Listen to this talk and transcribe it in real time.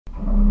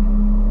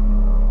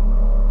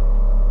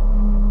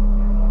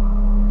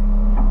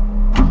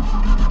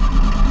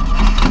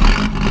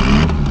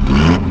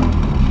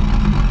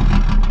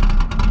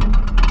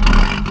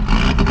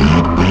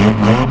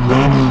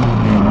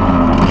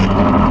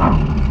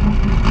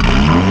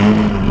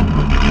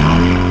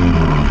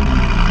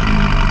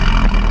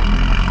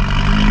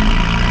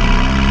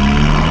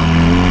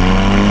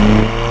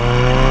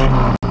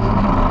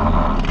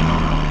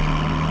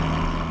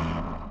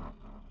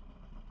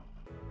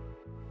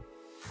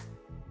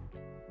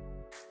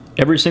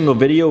Every single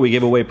video we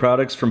give away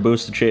products from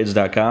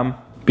boostedshades.com.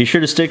 Be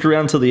sure to stick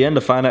around till the end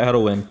to find out how to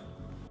win.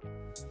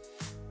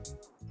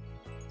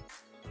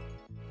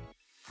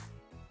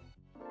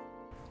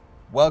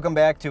 Welcome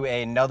back to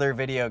another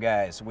video,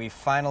 guys. We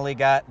finally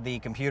got the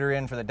computer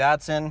in for the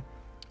Datsun.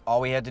 All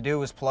we had to do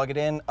was plug it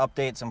in,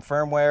 update some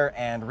firmware,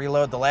 and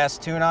reload the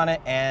last tune on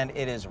it, and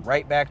it is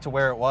right back to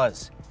where it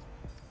was.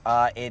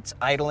 It's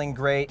idling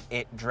great,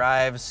 it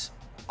drives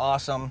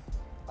awesome,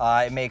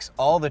 it makes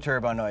all the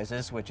turbo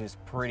noises, which is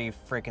pretty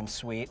freaking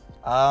sweet.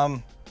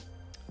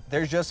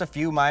 There's just a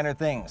few minor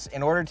things.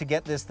 In order to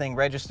get this thing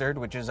registered,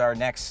 which is our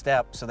next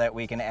step so that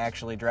we can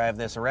actually drive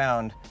this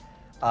around,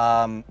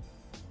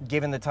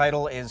 given the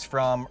title is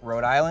from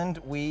Rhode Island,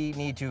 we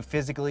need to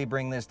physically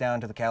bring this down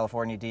to the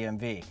California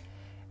DMV.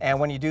 And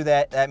when you do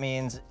that, that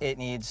means it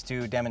needs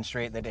to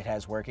demonstrate that it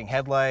has working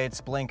headlights,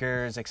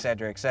 blinkers,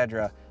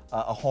 etc.,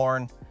 a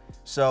horn.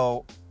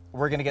 So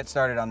we're gonna get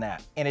started on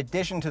that. In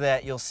addition to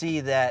that, you'll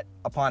see that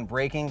upon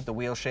braking, the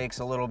wheel shakes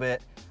a little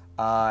bit.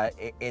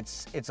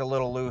 It's a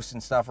little loose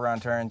and stuff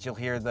around turns. You'll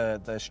hear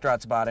the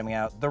struts bottoming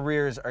out. The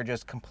rears are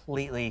just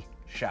completely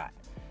shot.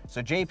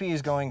 So JP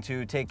is going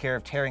to take care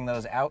of tearing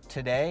those out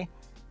today,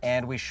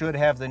 and we should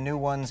have the new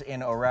ones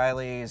in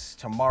O'Reilly's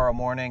tomorrow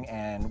morning,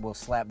 and we'll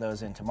slap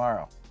those in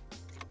tomorrow.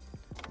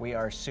 We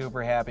are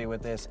super happy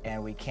with this,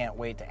 and we can't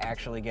wait to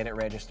actually get it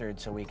registered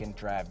so we can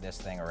drive this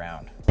thing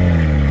around.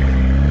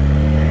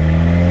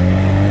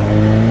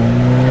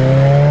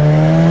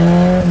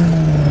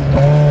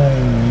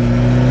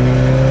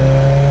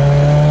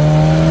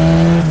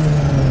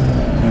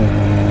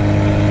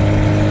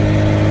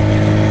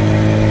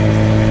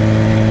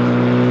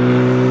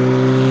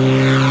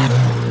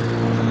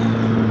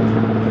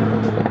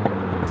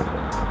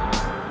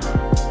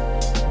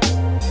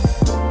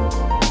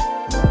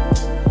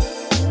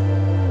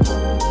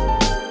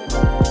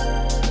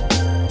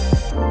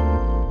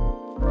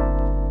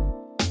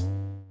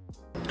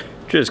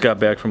 Just got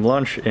back from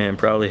lunch and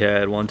probably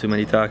had one too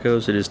many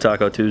tacos. It is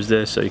Taco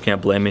Tuesday, so you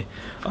can't blame me.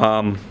 We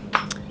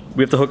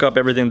have to hook up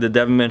everything that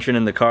Devin mentioned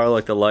in the car,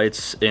 like the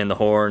lights and the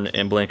horn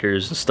and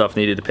blinkers and stuff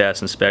needed to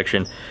pass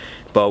inspection.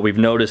 But we've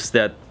noticed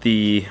that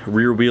the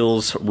rear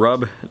wheels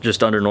rub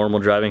just under normal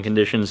driving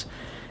conditions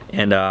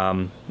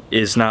and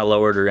is not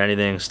lowered or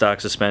anything,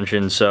 stock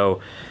suspension.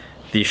 So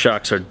these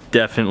shocks are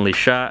definitely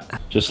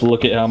shot. Just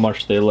look at how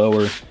much they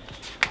lower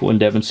when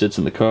Devin sits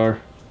in the car.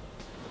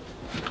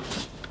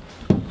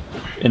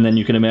 And then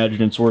you can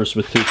imagine it's worse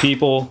with two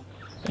people.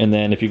 And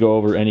then if you go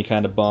over any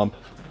kind of bump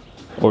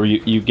or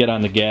you get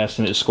on the gas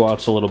and it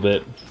squats a little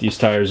bit, these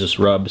tires just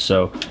rub.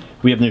 So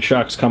we have new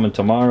shocks coming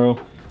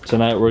tomorrow.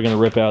 Tonight we're gonna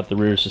rip out the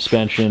rear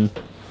suspension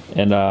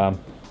and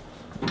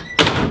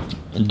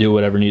do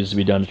whatever needs to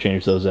be done to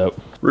change those out.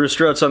 Rear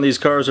struts on these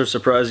cars are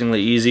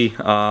surprisingly easy.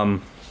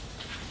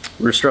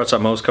 Rear struts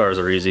on most cars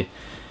are easy.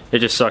 It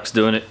just sucks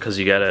doing it because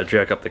you gotta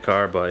jack up the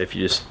car, but if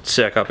you just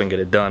sack up and get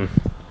it done,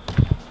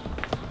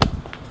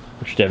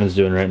 which Devin's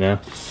doing right now.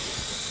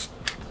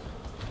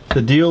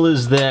 The deal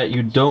is that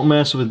you don't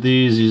mess with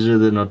these. These are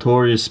the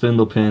notorious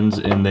spindle pins,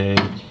 and they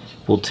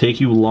will take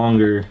you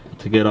longer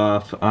to get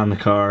off on the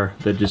car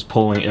than just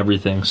pulling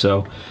everything.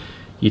 So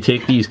you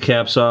take these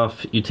caps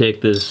off, you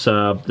take this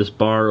this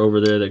bar over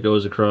there that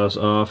goes across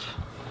off,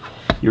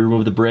 you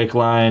remove the brake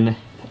line,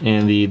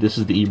 and this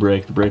is the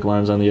e-brake. The brake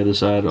line's on the other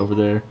side over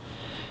there,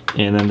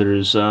 and then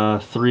there's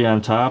 3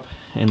 on top,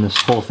 and this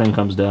whole thing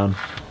comes down.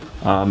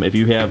 If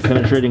you have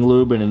penetrating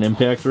lube and an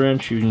impact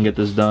wrench, you can get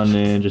this done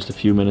in just a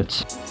few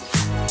minutes.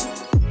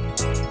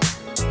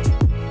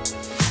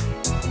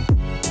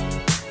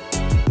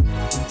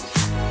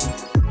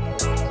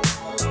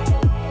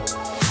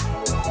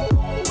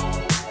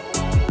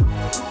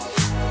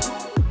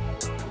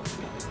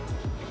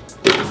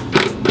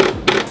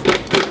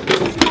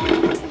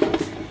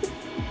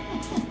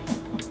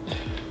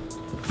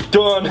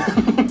 Done!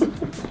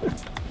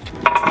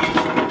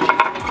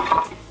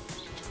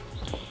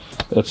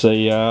 That's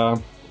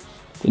a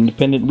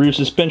independent rear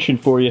suspension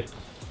for you.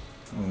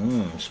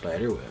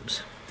 Spider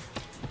webs.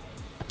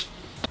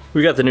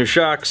 We got the new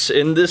shocks,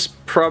 and this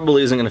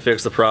probably isn't going to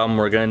fix the problem.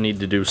 We're going to need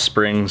to do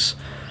springs,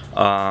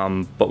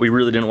 but we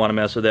really didn't want to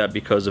mess with that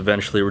because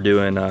eventually we're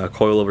doing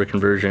coilover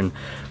conversion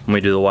when we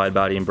do the wide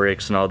body and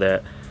brakes and all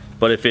that.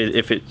 But if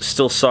it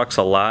still sucks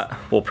a lot,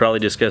 we'll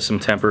probably just get some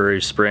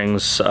temporary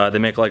springs. They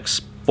make like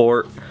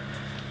sport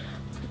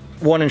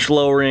 1-inch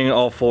lowering,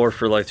 all 4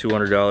 for like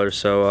 $200.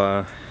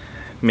 So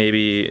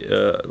maybe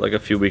like a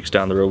few weeks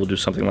down the road we'll do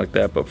something like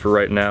that, but for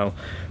right now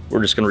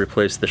we're just going to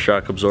replace the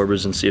shock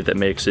absorbers and see if that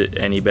makes it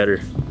any better.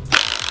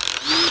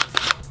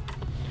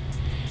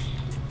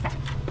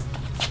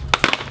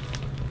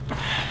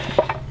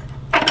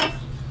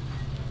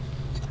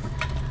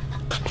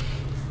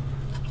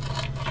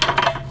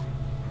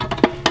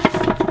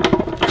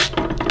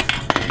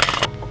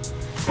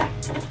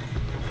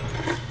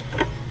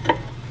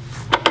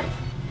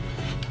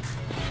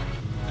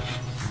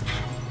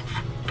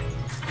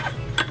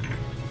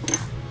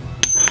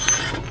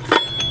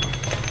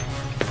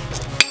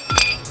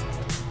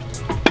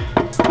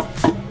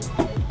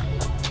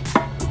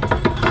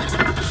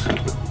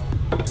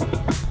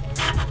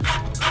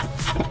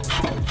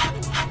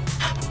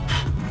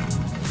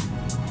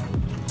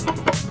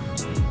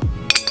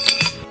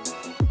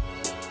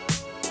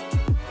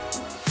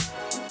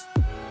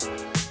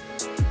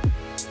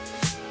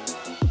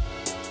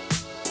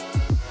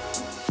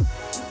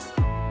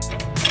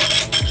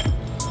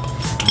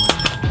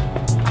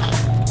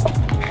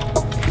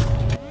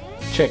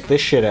 check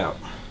this shit out.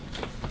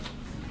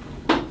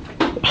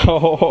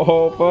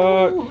 Oh,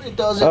 fuck. Ooh, it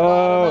doesn't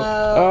bottom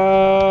out.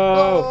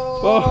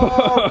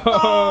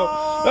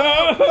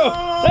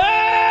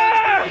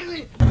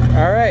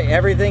 All right,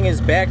 everything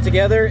is back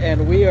together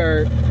and we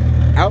are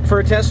out for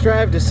a test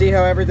drive to see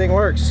how everything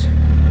works.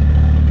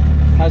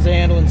 How's it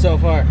handling so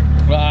far?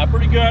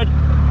 Pretty good.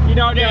 You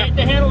know, the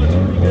handling's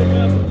pretty good,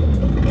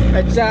 man.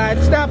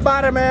 It's not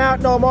bottoming out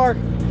no more.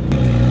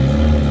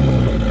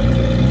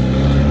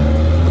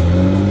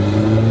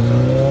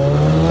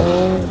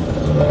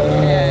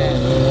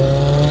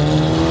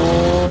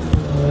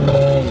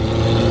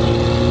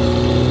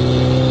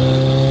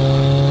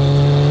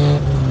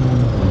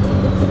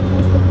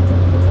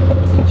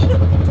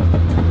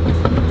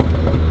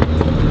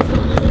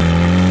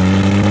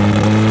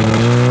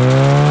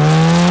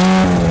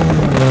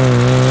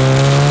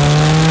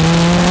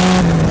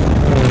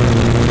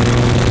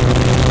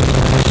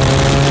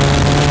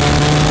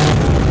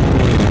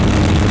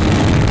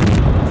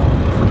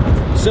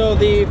 So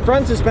the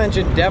front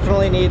suspension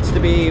definitely needs to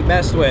be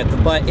messed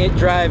with, but it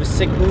drives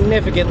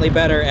significantly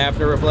better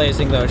after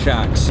replacing those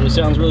shocks. It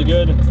sounds really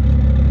good.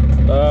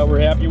 We're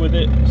happy with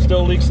it.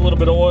 Still leaks a little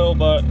bit of oil,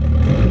 but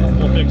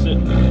we'll fix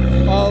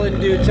it. All in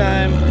due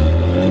time.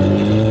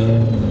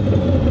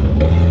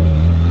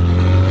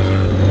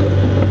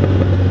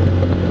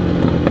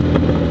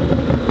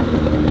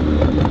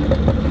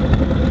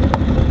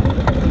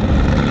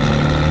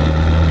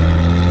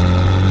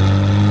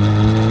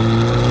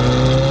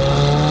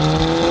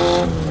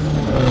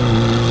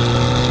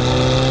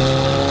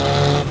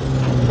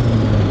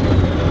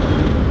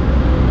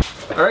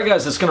 Alright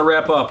guys, that's gonna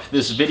wrap up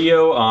this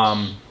video.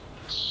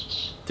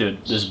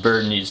 Dude, this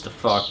bird needs to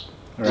fuck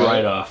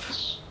right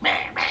off.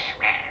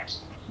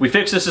 We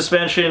fixed the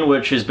suspension,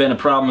 which has been a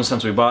problem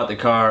since we bought the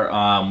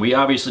car. We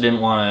obviously didn't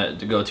want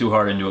to go too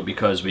hard into it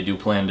because we do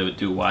plan to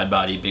do wide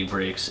body, big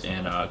brakes,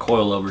 and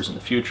coilovers in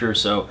the future.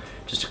 So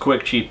just a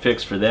quick cheap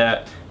fix for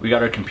that. We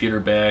got our computer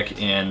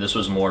back, and this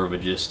was more of a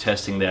just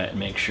testing that and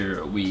make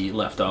sure we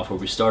left off where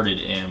we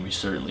started, and we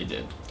certainly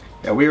did.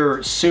 Yeah, we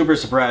were super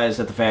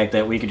surprised at the fact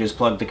that we could just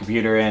plug the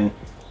computer in,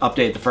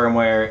 update the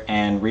firmware,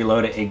 and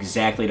reload it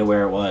exactly to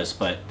where it was,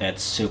 but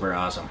that's super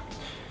awesome.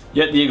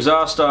 Yeah, the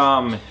exhaust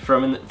from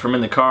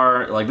in the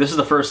car, like this is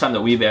the first time that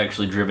we've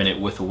actually driven it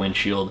with a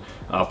windshield.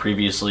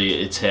 Previously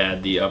it's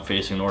had the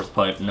up-facing north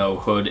pipe, no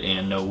hood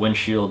and no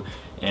windshield,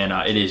 and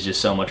it is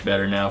just so much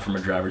better now from a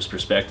driver's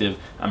perspective.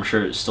 I'm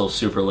sure it's still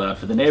super loud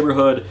for the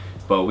neighborhood,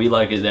 but we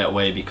like it that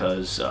way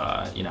because,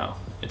 you know,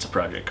 it's a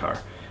project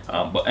car.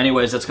 But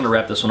anyways, that's going to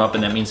wrap this one up,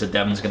 and that means that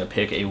Devin's going to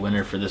pick a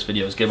winner for this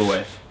video's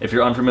giveaway. If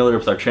you're unfamiliar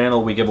with our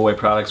channel, we give away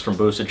products from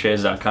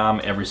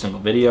boostedchaise.com every single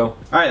video.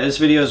 Alright, this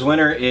video's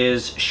winner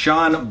is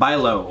Sean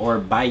Bilo, or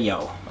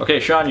Bayo. Okay,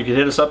 Sean, you can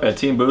hit us up at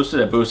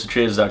Teamboosted at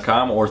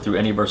boostedchaise.com or through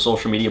any of our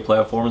social media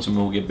platforms, and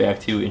we'll get back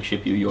to you and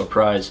ship you your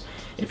prize.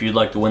 If you'd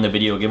like to win the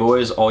video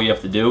giveaways, all you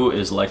have to do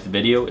is like the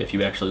video if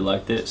you actually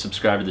liked it,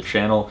 subscribe to the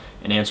channel,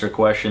 and answer a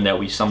question that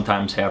we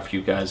sometimes have for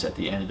you guys at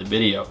the end of the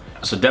video.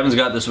 So Devin's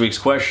got this week's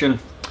question.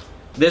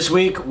 This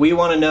week, we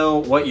want to know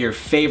what your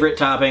favorite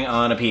topping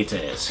on a pizza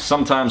is.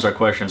 Sometimes our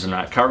questions are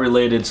not car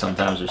related,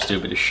 sometimes they're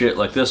stupid as shit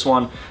like this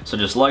one. So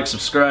just like,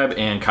 subscribe,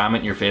 and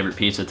comment your favorite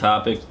pizza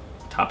topping,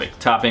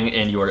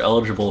 and you are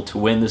eligible to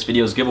win this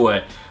video's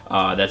giveaway.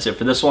 That's it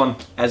for this one.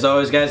 As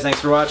always, guys, thanks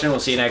for watching. We'll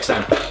see you next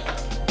time.